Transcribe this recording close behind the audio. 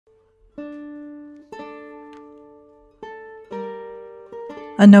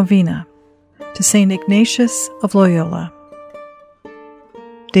A Novena to St. Ignatius of Loyola.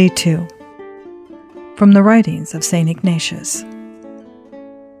 Day 2. From the writings of St. Ignatius.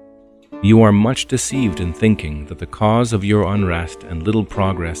 You are much deceived in thinking that the cause of your unrest and little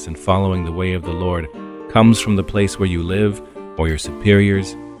progress in following the way of the Lord comes from the place where you live, or your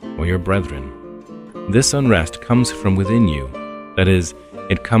superiors, or your brethren. This unrest comes from within you. That is,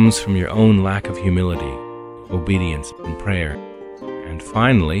 it comes from your own lack of humility, obedience, and prayer, and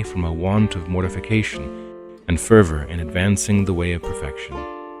finally from a want of mortification and fervor in advancing the way of perfection.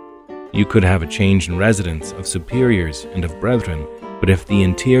 You could have a change in residence of superiors and of brethren, but if the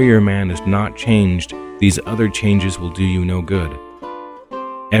interior man is not changed, these other changes will do you no good.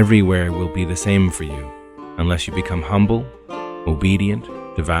 Everywhere will be the same for you, unless you become humble, obedient,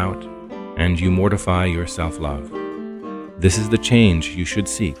 devout, and you mortify your self-love. This is the change you should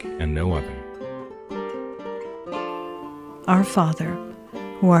seek, and no other. Our Father,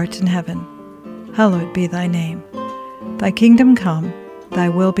 who art in heaven, hallowed be thy name. Thy kingdom come, thy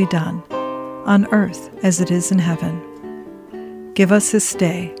will be done, on earth as it is in heaven. Give us this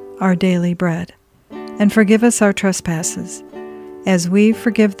day our daily bread, and forgive us our trespasses, as we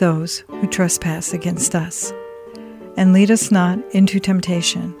forgive those who trespass against us. And lead us not into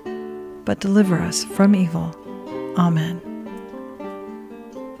temptation, but deliver us from evil. Amen.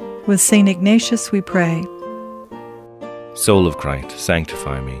 With St. Ignatius we pray. Soul of Christ,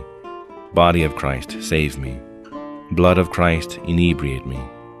 sanctify me. Body of Christ, save me. Blood of Christ, inebriate me.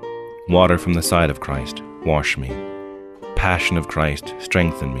 Water from the side of Christ, wash me. Passion of Christ,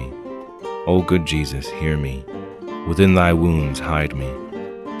 strengthen me. O good Jesus, hear me. Within thy wounds hide me.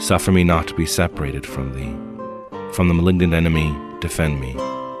 Suffer me not to be separated from thee. From the malignant enemy, defend me.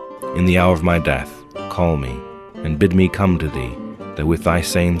 In the hour of my death, call me, and bid me come to thee, that with thy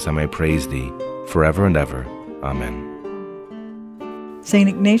saints I may praise thee, forever and ever. Amen. St.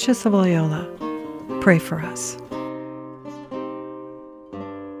 Ignatius of Loyola, pray for us.